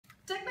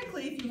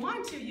if you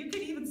want to, you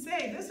could even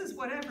say this is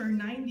whatever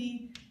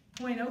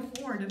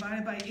 90.04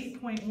 divided by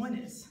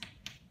 8.1 is.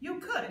 You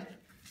could.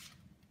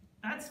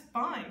 That's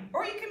fine.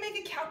 Or you can make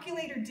a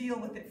calculator deal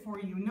with it for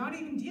you, not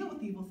even deal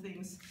with evil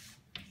things.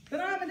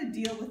 But I'm going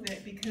to deal with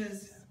it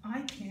because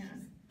I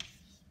can.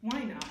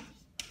 Why not?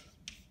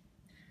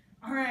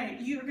 All right,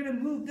 you're going to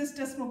move this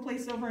decimal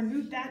place over and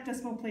move that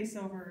decimal place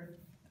over.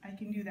 I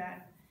can do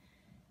that.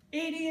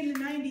 80 and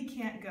 90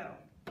 can't go.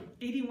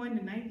 81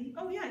 to 90?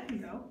 Oh yeah, I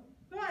can go.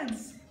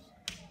 Once.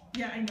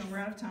 Yeah, I know, we're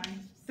out of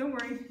time. Don't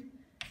worry.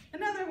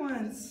 Another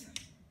ones.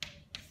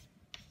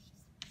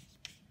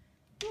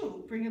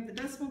 Ooh, bring up the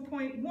decimal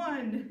point.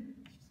 1.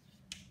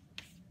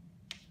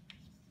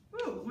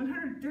 Ooh,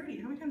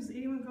 130. How many times does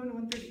 81 go into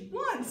 130?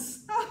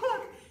 Once! Oh,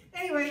 look.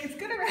 Anyway, it's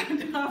going to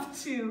round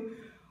off to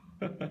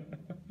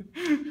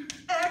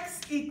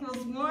x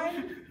equals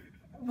 1,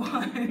 1,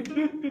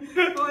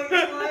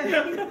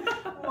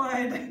 0.1,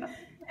 1,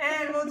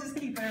 and we'll just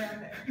keep it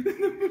around there.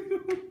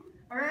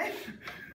 All right?